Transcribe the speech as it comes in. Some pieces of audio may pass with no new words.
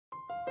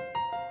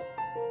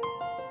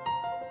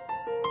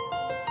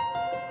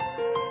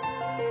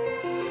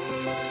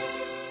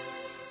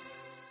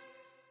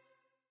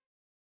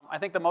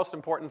think the most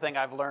important thing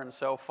I've learned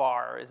so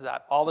far is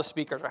that all the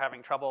speakers are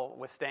having trouble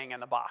with staying in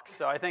the box.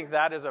 So I think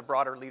that is a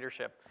broader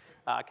leadership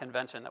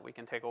convention that we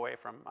can take away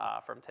from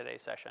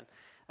today's session.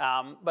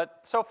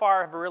 But so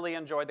far, I've really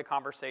enjoyed the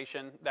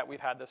conversation that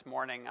we've had this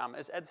morning.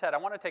 As Ed said, I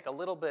want to take a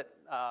little bit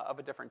of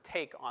a different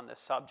take on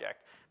this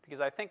subject because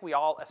I think we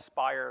all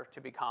aspire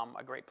to become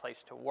a great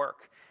place to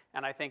work.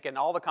 And I think in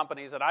all the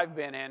companies that I've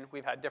been in,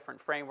 we've had different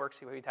frameworks,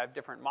 we've had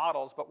different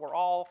models, but we're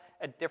all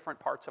at different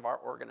parts of our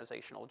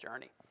organizational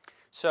journey.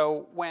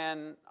 So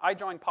when I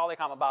joined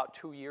Polycom about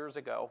 2 years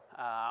ago,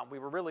 we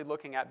were really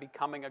looking at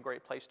becoming a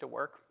great place to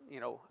work,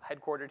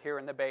 headquartered here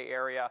in the Bay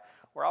Area,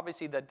 where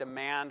obviously the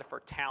demand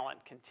for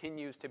talent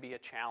continues to be a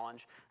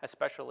challenge,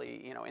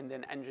 especially in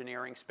the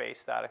engineering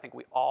space that I think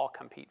we all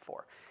compete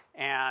for.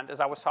 And as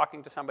I was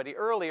talking to somebody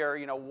earlier,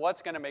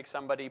 what's going to make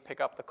somebody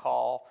pick up the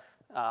call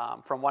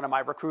from one of my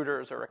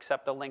recruiters or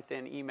accept a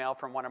LinkedIn email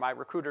from one of my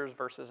recruiters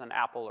versus an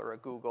Apple or a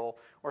Google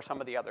or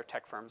some of the other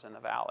tech firms in the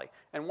Valley.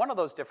 And one of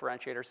those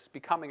differentiators is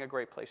becoming a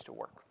great place to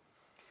work.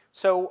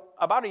 So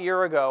about a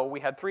year ago, we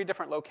had 3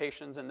 different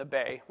locations in the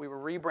Bay. We were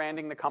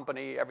rebranding the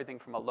company, everything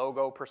from a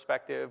logo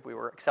perspective. We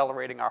were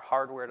accelerating our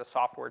hardware to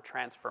software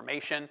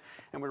transformation.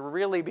 And we were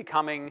really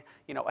becoming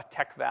a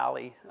Tech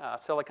Valley,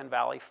 Silicon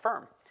Valley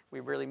firm. We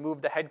really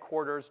moved the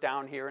headquarters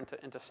down here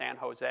into San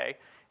Jose.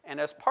 And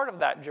as part of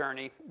that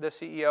journey, the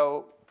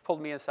CEO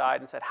pulled me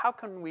aside and said, how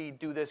can we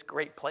do this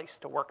great place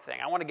to work thing?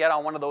 I want to get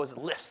on one of those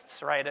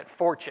lists, right, at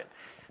Fortune.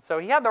 So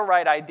he had the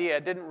right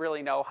idea, didn't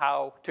really know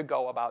how to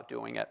go about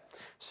doing it.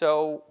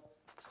 So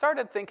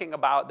started thinking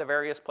about the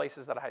various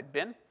places that I had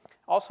been,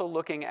 also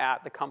looking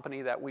at the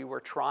company that we were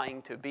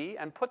trying to be,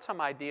 and put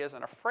some ideas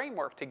and a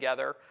framework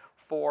together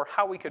for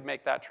how we could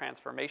make that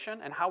transformation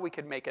and how we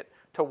could make it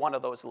to one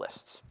of those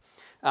lists.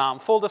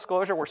 Full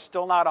disclosure, we're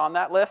still not on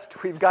that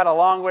list. We've got a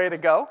long way to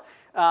go,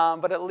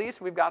 but at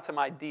least we've got some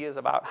ideas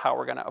about how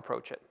we're going to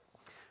approach it.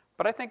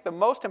 But I think the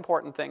most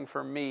important thing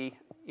for me,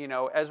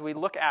 as we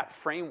look at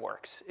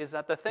frameworks, is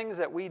that the things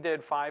that we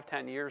did 5,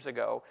 10 years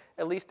ago,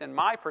 at least in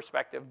my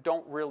perspective,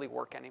 don't really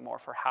work anymore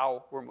for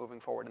how we're moving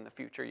forward in the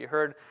future. You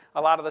heard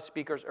a lot of the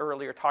speakers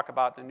earlier talk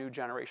about the new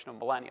generation of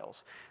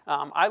millennials.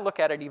 I look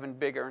at it even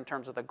bigger in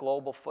terms of the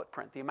global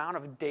footprint, the amount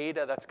of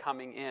data that's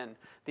coming in,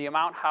 the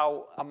amount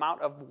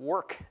of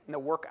work and the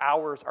work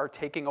hours are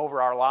taking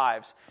over our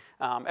lives.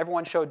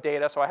 Everyone showed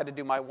data, so I had to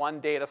do my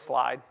one data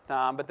slide,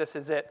 but this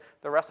is it.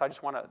 The rest I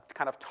just want to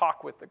kind of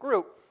talk with the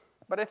group.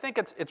 But I think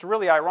it's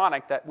really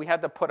ironic that we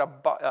had to put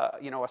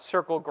a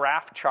circle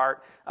graph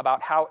chart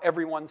about how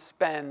everyone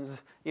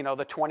spends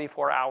the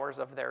 24 hours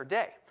of their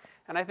day.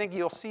 And I think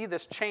you'll see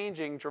this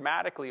changing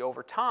dramatically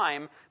over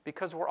time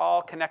because we're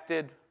all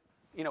connected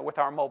with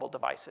our mobile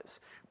devices.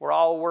 We're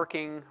all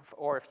working,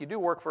 or if you do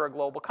work for a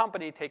global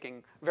company,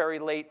 taking very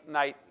late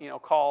night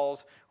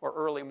calls or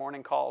early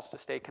morning calls to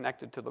stay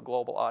connected to the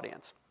global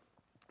audience.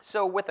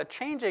 So with a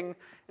changing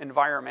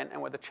environment and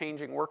with a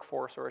changing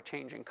workforce or a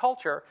changing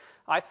culture,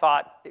 I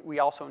thought we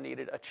also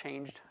needed a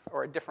changed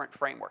or a different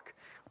framework.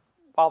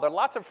 While there are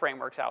lots of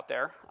frameworks out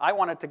there, I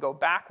wanted to go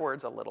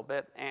backwards a little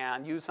bit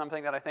and use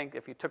something that I think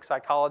if you took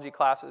psychology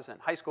classes in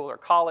high school or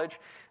college,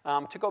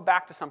 to go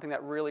back to something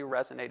that really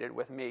resonated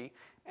with me,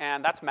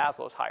 and that's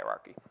Maslow's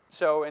hierarchy.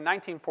 So in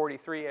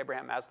 1943,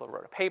 Abraham Maslow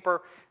wrote a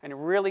paper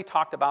and really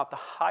talked about the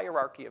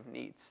hierarchy of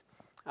needs.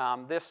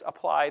 This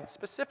applied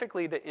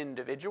specifically to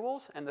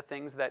individuals and the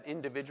things that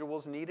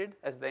individuals needed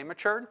as they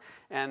matured,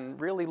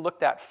 and really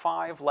looked at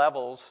 5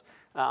 levels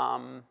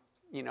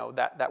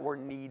that were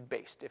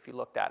need-based, if you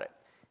looked at it.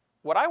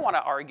 What I want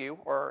to argue,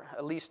 or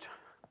at least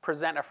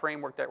present a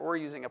framework that we're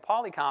using at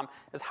Polycom,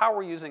 is how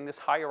we're using this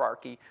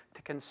hierarchy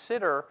to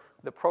consider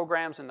the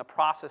programs and the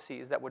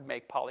processes that would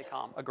make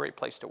Polycom a great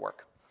place to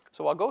work.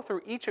 So I'll go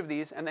through each of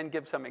these and then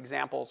give some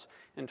examples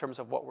in terms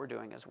of what we're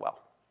doing as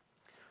well.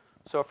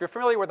 So if you're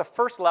familiar with the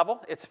first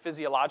level, it's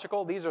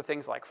physiological. These are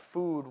things like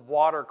food,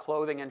 water,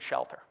 clothing, and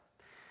shelter.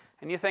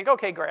 And you think,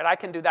 okay, great, I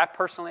can do that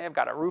personally. I've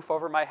got a roof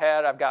over my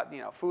head. I've got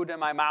food in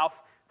my mouth.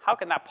 How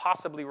can that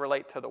possibly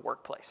relate to the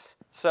workplace?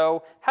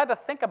 So had to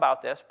think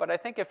about this, but I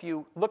think if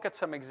you look at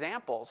some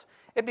examples,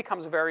 it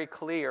becomes very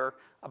clear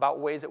about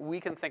ways that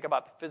we can think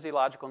about the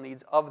physiological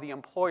needs of the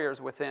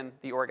employers within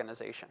the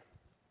organization.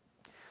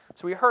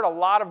 So we heard a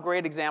lot of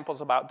great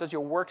examples about, does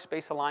your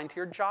workspace align to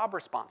your job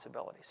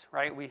responsibilities,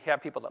 right? We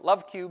have people that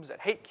love cubes, that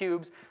hate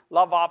cubes,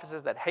 love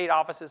offices, that hate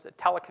offices, that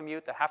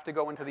telecommute, that have to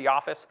go into the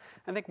office.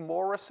 I think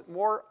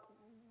more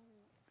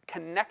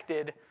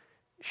connected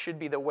should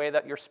be the way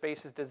that your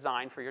space is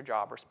designed for your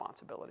job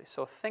responsibilities.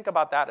 So think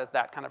about that as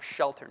that kind of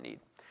shelter need.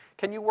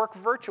 Can you work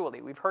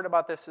virtually? We've heard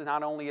about this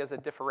not only as a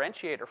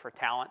differentiator for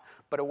talent,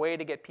 but a way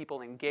to get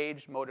people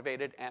engaged,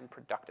 motivated, and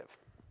productive.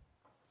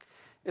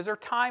 Is there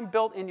time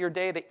built in your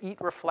day to eat,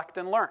 reflect,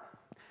 and learn?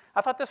 I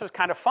thought this was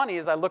kind of funny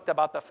as I looked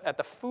at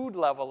the food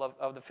level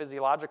of the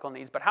physiological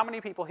needs, but how many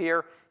people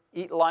here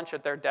eat lunch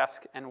at their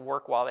desk and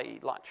work while they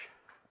eat lunch?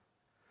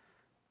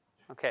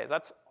 Okay,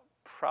 that's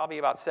probably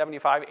about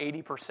 75,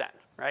 80%,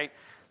 right?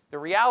 The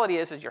reality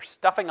is you're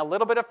stuffing a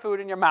little bit of food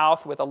in your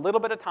mouth with a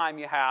little bit of time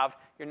you have.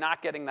 You're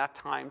not getting that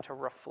time to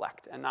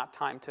reflect and not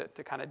time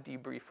to kind of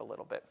debrief a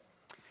little bit.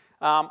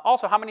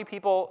 Also, how many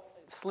people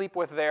sleep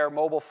with their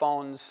mobile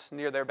phones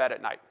near their bed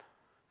at night?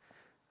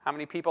 How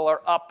many people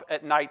are up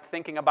at night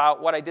thinking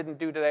about what I didn't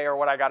do today or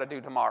what I got to do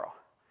tomorrow?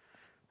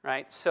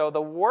 Right? So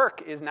the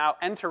work is now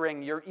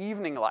entering your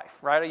evening life,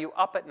 right? Are you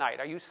up at night?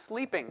 Are you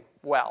sleeping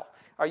well?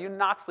 Are you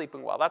not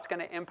sleeping well? That's going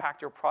to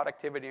impact your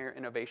productivity and your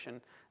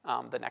innovation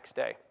the next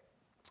day.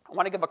 I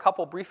want to give a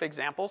couple brief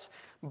examples,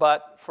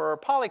 but for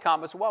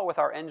Polycom as well with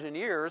our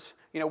engineers,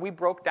 we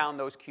broke down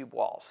those cube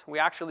walls. We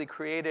actually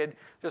created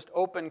just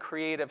open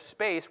creative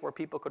space where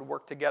people could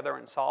work together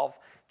and solve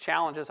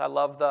challenges. I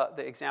love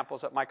the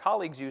examples that my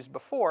colleagues used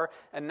before,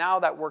 and now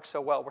that works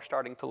so well, we're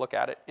starting to look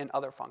at it in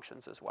other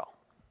functions as well.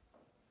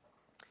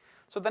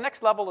 So the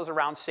next level is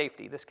around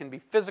safety. This can be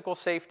physical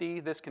safety.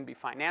 This can be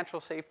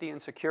financial safety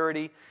and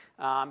security.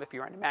 If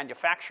you're in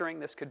manufacturing,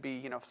 this could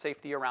be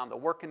safety around the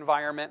work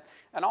environment,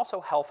 and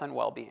also health and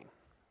well-being.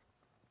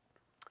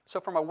 So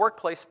from a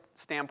workplace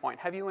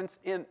standpoint, have you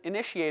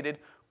initiated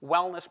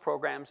wellness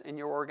programs in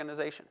your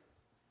organization?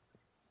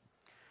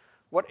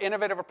 What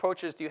innovative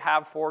approaches do you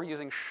have for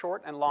using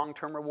short and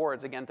long-term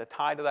rewards, again, to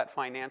tie to that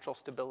financial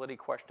stability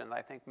question that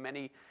I think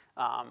many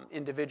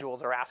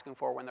individuals are asking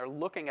for when they're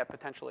looking at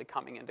potentially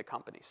coming into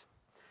companies?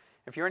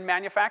 If you're in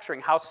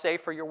manufacturing, how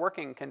safe are your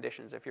working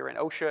conditions? If you're in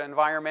OSHA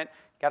environment,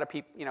 got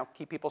to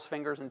keep people's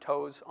fingers and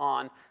toes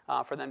on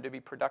for them to be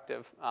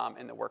productive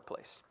in the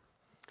workplace.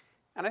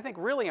 And I think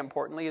really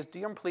importantly is, do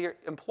your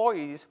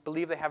employees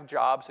believe they have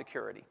job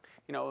security?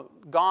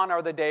 Gone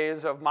are the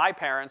days of my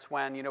parents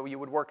when, you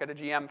would work at a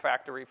GM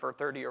factory for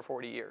 30 or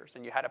 40 years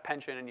and you had a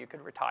pension and you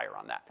could retire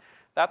on that.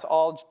 That's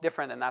all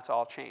different and that's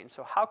all changed.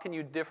 So how can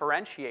you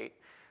differentiate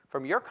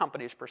from your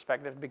company's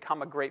perspective to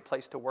become a great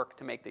place to work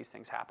to make these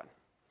things happen?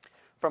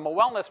 From a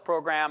wellness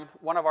program,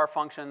 one of our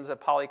functions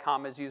at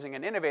Polycom is using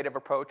an innovative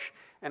approach,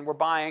 and we're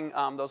buying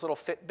those little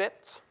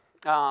Fitbits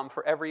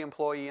for every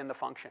employee in the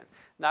function.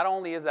 Not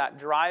only is that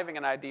driving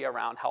an idea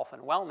around health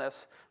and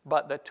wellness,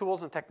 but the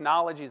tools and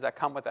technologies that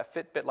come with that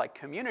Fitbit-like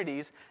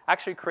communities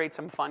actually create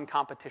some fun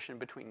competition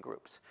between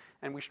groups.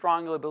 And we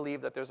strongly believe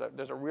that there's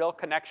a real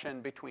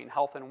connection between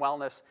health and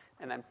wellness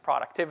and then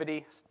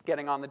productivity,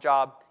 getting on the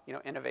job,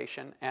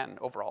 innovation, and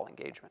overall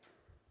engagement.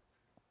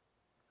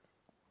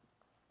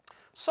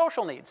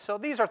 Social needs. So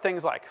these are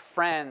things like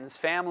friends,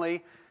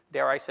 family,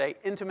 dare I say,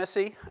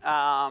 intimacy.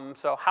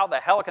 So how the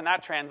hell can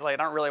that translate?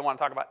 I don't really want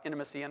to talk about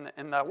intimacy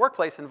in the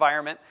workplace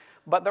environment,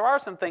 but there are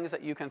some things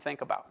that you can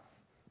think about.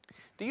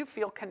 Do you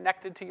feel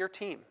connected to your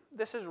team?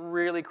 This is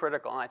really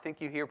critical, and I think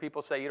you hear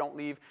people say you don't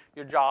leave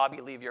your job,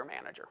 you leave your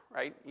manager,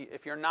 right?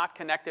 If you're not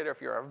connected, or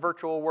if you're a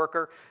virtual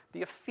worker, do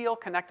you feel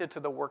connected to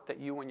the work that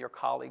you and your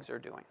colleagues are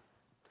doing?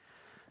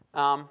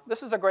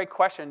 This is a great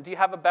question. Do you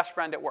have a best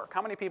friend at work?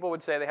 How many people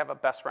would say they have a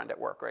best friend at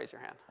work? Raise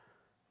your hand.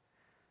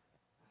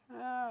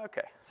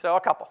 Okay, so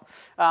a couple.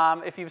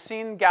 If you've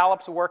seen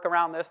Gallup's work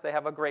around this, they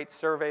have a great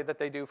survey that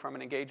they do from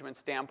an engagement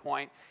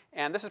standpoint.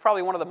 And this is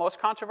probably one of the most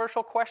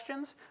controversial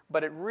questions,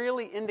 but it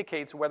really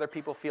indicates whether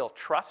people feel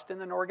trust in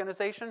an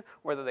organization,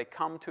 whether they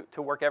come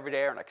to work every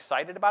day and are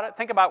excited about it.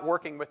 Think about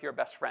working with your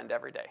best friend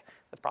every day.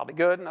 That's probably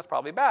good and that's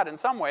probably bad in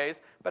some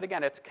ways, but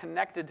again, it's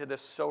connected to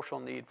this social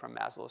need from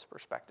Maslow's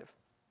perspective.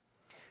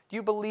 Do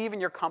you believe in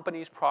your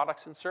company's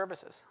products and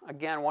services?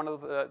 Again, one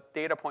of the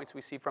data points we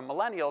see from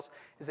millennials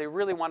is they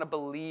really want to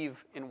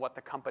believe in what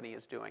the company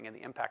is doing and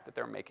the impact that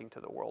they're making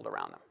to the world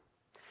around them.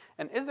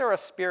 And is there a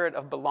spirit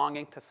of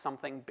belonging to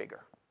something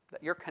bigger?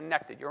 That you're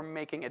connected, you're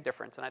making a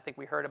difference. And I think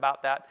we heard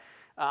about that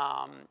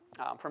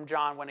from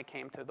John when it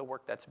came to the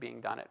work that's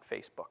being done at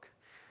Facebook.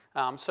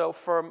 So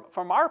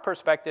from our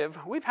perspective,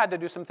 we've had to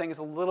do some things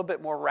a little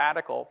bit more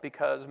radical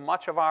because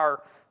much of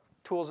our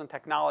tools and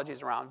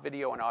technologies around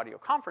video and audio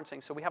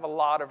conferencing, so we have a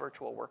lot of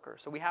virtual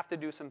workers. So we have to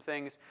do some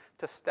things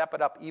to step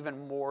it up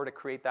even more to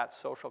create that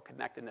social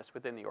connectedness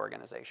within the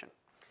organization.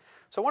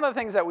 So one of the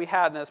things that we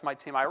had, and this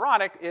might seem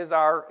ironic, is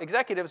our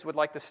executives would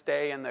like to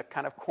stay in the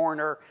kind of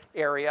corner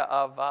area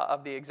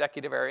of the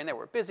executive area, and they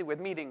were busy with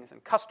meetings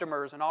and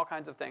customers and all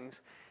kinds of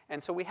things.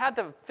 And so we had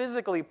to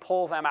physically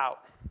pull them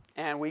out,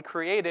 and we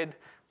created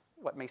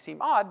what may seem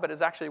odd, but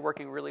is actually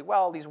working really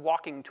well, these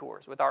walking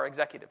tours with our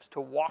executives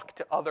to walk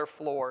to other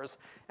floors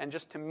and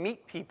just to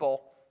meet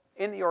people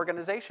in the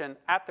organization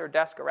at their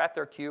desk or at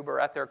their cube or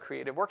at their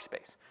creative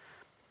workspace.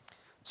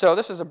 So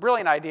this is a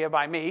brilliant idea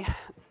by me.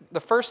 The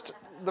first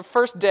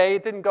day,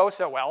 it didn't go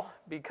so well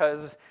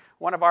because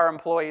one of our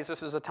employees,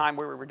 this was a time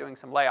where we were doing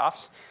some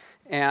layoffs,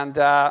 and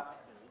all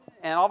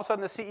of a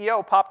sudden the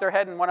CEO popped their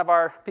head in one of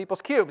our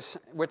people's cubes,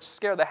 which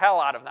scared the hell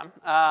out of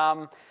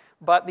them.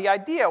 But the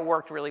idea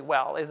worked really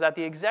well, is that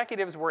the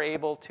executives were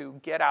able to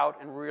get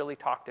out and really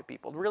talk to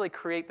people, really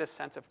create this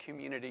sense of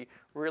community,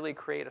 really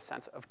create a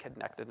sense of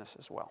connectedness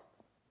as well.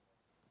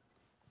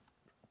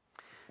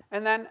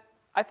 And then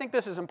I think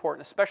this is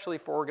important, especially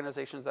for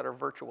organizations that are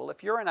virtual.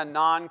 If you're in a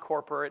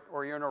non-corporate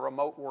or you're in a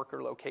remote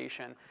worker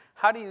location,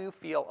 how do you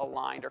feel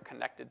aligned or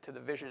connected to the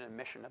vision and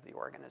mission of the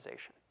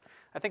organization?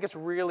 I think it's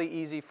really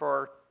easy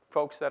for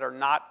folks that are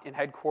not in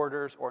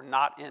headquarters or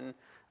not in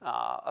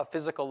a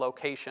physical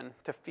location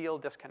to feel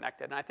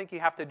disconnected. And I think you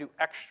have to do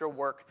extra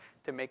work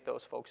to make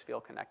those folks feel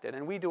connected.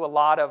 And we do a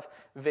lot of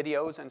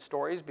videos and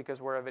stories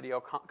because we're a video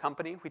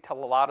company. We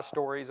tell a lot of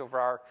stories over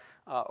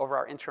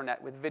our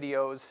intranet with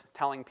videos,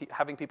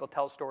 having people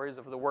tell stories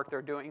of the work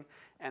they're doing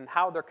and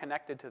how they're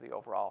connected to the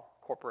overall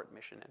corporate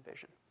mission and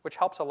vision, which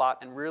helps a lot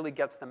and really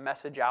gets the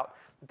message out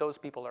that those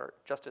people are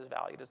just as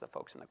valued as the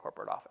folks in the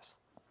corporate office.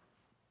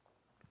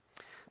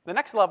 The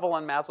next level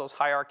in Maslow's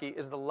hierarchy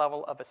is the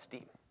level of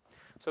esteem.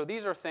 So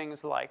these are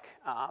things like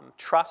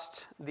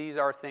trust. These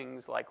are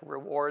things like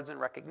rewards and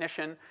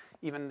recognition,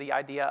 even the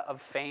idea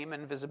of fame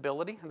and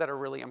visibility that are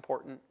really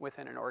important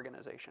within an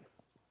organization.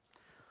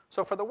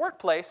 So for the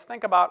workplace,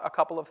 think about a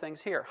couple of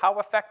things here. How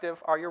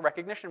effective are your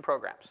recognition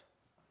programs?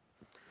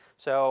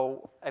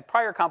 So at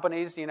prior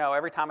companies,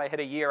 every time I hit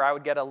a year, I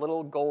would get a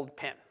little gold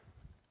pin.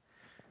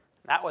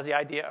 That was the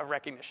idea of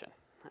recognition.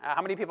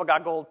 How many people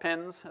got gold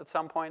pins at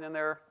some point in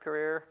their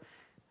career?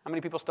 How many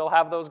people still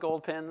have those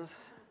gold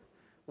pins?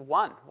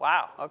 One.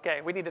 Wow. Okay,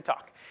 we need to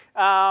talk.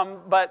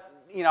 But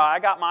I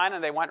got mine,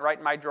 and they went right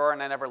in my drawer,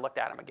 and I never looked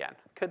at them again.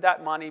 Could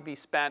that money be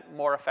spent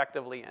more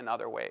effectively in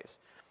other ways?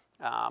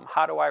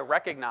 How do I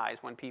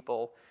recognize when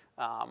people,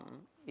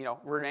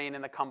 remain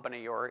in the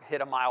company or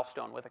hit a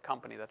milestone with a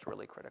company that's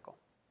really critical?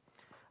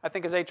 I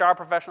think as HR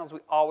professionals, we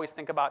always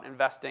think about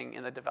investing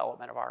in the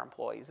development of our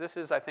employees. This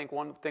is, I think,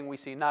 one thing we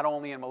see not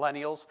only in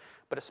millennials,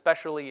 but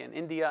especially in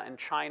India and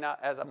China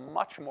as a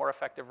much more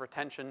effective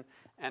retention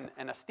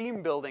and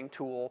esteem-building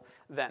tool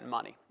than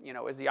money,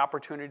 is the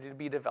opportunity to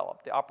be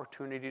developed, the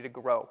opportunity to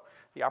grow,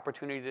 the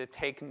opportunity to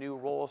take new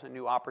roles and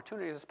new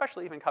opportunities,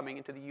 especially even coming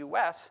into the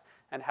US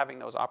and having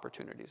those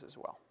opportunities as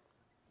well.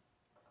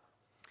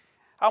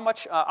 How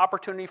much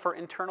opportunity for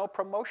internal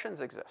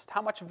promotions exists?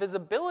 How much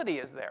visibility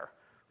is there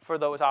for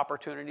those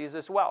opportunities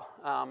as well?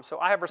 So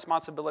I have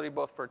responsibility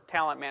both for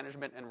talent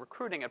management and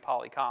recruiting at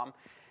Polycom.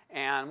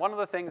 And one of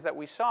the things that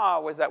we saw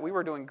was that we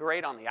were doing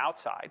great on the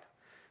outside.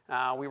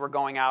 We were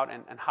going out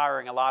and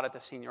hiring a lot at the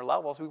senior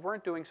levels. We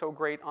weren't doing so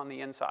great on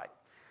the inside.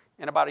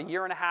 In about a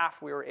year and a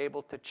half, we were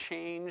able to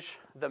change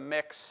the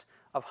mix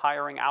of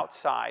hiring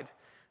outside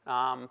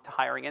to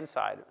hiring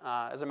inside.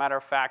 As a matter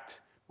of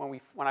fact,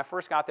 when I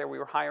first got there, we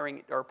were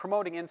hiring or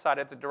promoting inside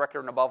at the director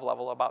and above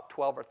level about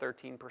 12 or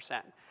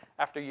 13%.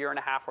 After a year and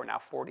a half, we're now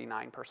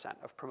 49%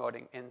 of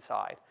promoting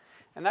inside.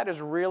 And that is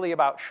really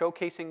about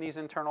showcasing these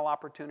internal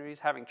opportunities,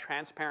 having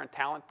transparent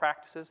talent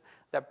practices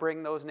that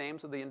bring those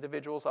names of the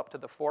individuals up to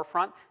the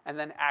forefront, and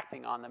then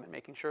acting on them and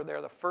making sure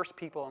they're the first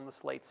people on the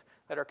slates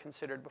that are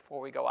considered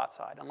before we go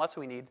outside, unless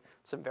we need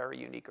some very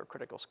unique or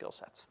critical skill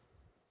sets.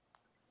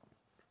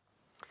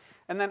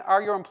 And then,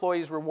 are your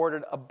employees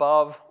rewarded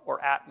above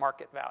or at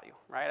market value,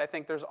 right? I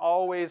think there's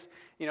always,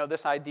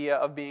 this idea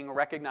of being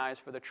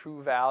recognized for the true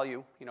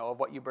value, of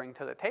what you bring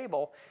to the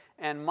table.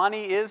 And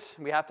money is,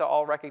 we have to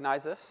all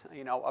recognize this,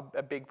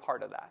 a big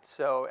part of that.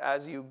 So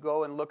as you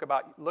go and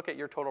look at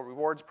your total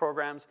rewards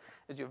programs,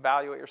 as you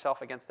evaluate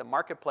yourself against the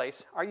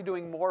marketplace, are you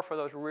doing more for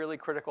those really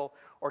critical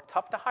or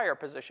tough to hire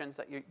positions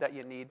that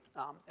you need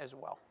as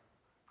well?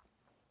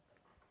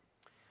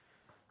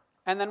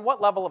 And then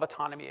what level of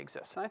autonomy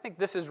exists? And I think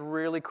this is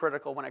really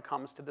critical when it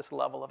comes to this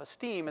level of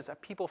esteem, is that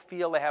people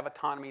feel they have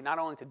autonomy not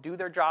only to do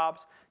their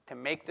jobs, to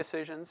make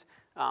decisions,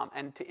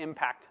 and to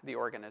impact the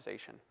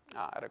organization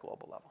at a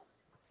global level.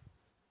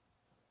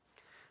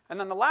 And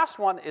then the last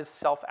one is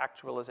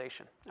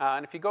self-actualization.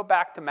 And if you go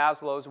back to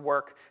Maslow's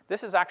work,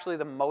 this is actually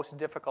the most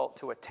difficult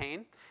to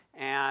attain.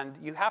 And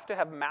you have to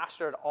have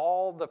mastered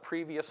all the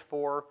previous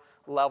 4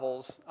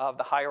 levels of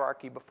the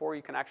hierarchy before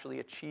you can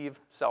actually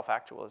achieve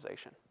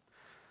self-actualization.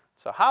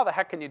 So how the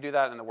heck can you do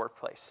that in the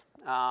workplace?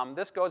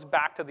 This goes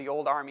back to the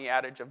old Army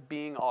adage of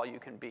being all you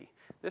can be.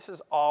 This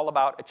is all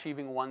about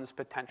achieving one's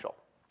potential.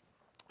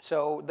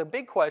 So the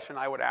big question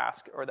I would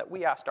ask, or that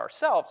we asked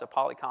ourselves at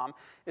Polycom,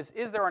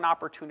 is there an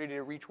opportunity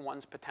to reach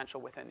one's potential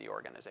within the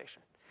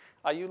organization?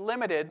 Are you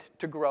limited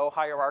to grow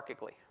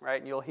hierarchically, right?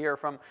 And you'll hear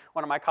from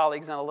one of my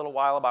colleagues in a little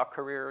while about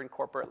career and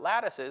corporate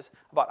lattices,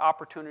 about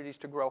opportunities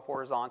to grow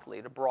horizontally,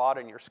 to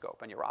broaden your scope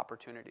and your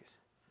opportunities.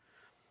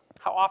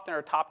 How often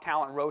are top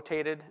talent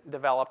rotated,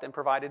 developed, and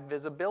provided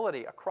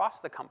visibility across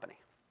the company?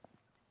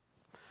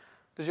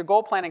 Does your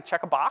goal planning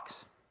check a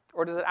box,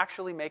 or does it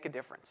actually make a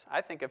difference?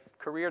 I think if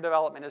career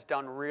development is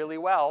done really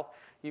well,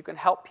 you can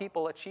help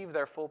people achieve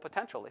their full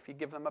potential if you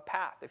give them a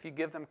path, if you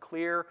give them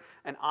clear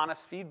and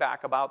honest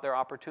feedback about their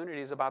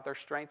opportunities, about their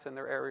strengths and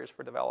their areas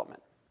for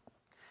development.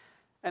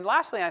 And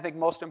lastly, and I think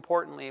most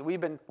importantly,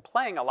 we've been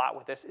playing a lot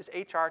with this, is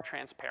HR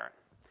transparent.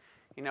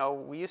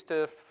 We used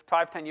to,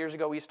 5-10 years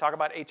ago, we used to talk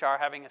about HR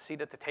having a seat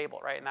at the table,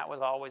 right? And that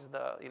was always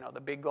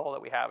the big goal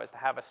that we have, is to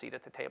have a seat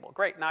at the table.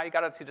 Great, now you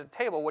got a seat at the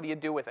table, what do you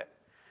do with it?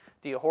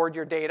 Do you hoard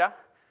your data?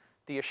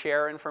 Do you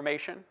share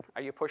information?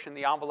 Are you pushing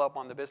the envelope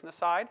on the business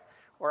side?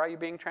 or are you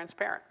being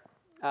transparent?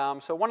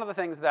 So one of the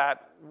things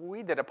that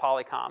we did at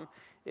Polycom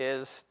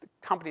is the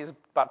company is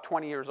about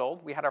 20 years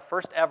old. We had our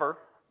first ever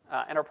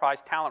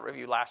enterprise talent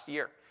review last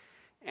year.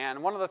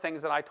 And one of the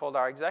things that I told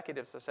our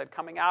executives, I said,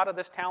 coming out of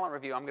this talent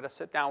review, I'm going to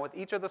sit down with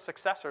each of the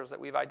successors that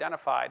we've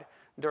identified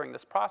during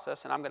this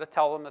process, and I'm going to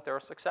tell them that they're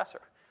a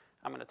successor.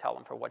 I'm going to tell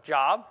them for what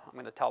job. I'm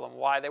going to tell them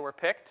why they were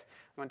picked.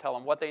 I'm going to tell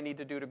them what they need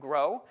to do to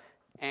grow,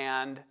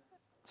 and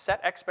set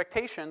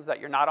expectations that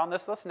you're not on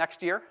this list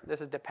next year.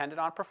 This is dependent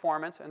on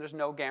performance, and there's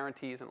no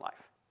guarantees in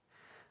life.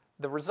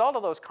 The result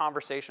of those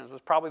conversations was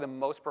probably the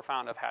most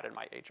profound I've had in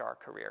my HR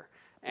career.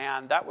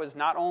 And that was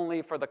not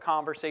only for the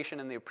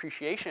conversation and the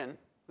appreciation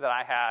that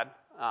I had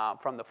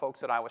from the folks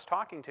that I was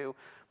talking to,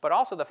 but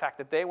also the fact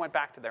that they went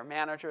back to their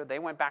manager, they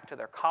went back to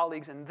their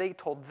colleagues, and they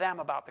told them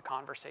about the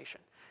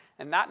conversation.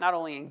 And that not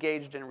only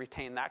engaged and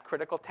retained that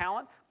critical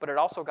talent, but it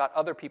also got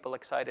other people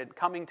excited,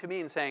 coming to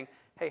me and saying,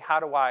 hey, how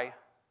do I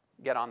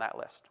get on that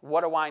list?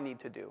 What do I need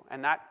to do?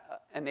 And that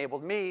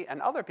enabled me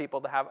and other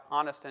people to have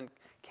honest and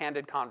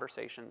candid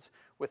conversations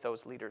with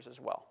those leaders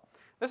as well.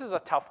 This is a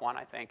tough one,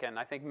 I think, and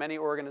I think many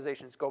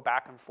organizations go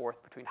back and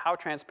forth between how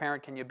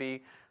transparent can you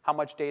be, how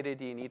much data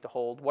do you need to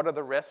hold, what are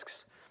the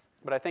risks?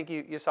 But I think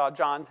you saw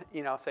John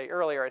say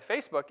earlier at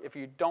Facebook, if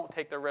you don't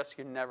take the risk,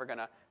 you're never going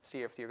to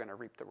see if you're going to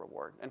reap the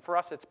reward. And for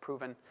us, it's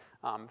proven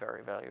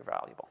very, very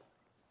valuable.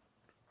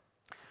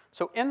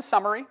 So in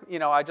summary,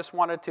 I just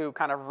wanted to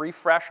kind of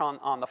refresh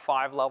on the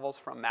 5 levels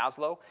from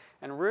Maslow.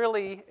 And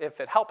really, if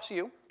it helps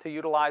you to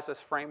utilize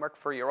this framework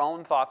for your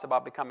own thoughts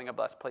about becoming a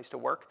best place to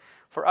work,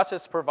 for us,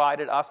 it's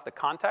provided us the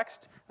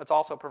context. It's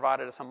also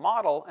provided us a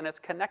model, and it's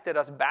connected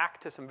us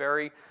back to some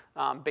very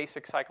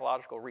basic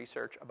psychological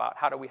research about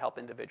how do we help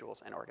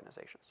individuals and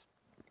organizations.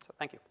 So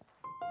thank you.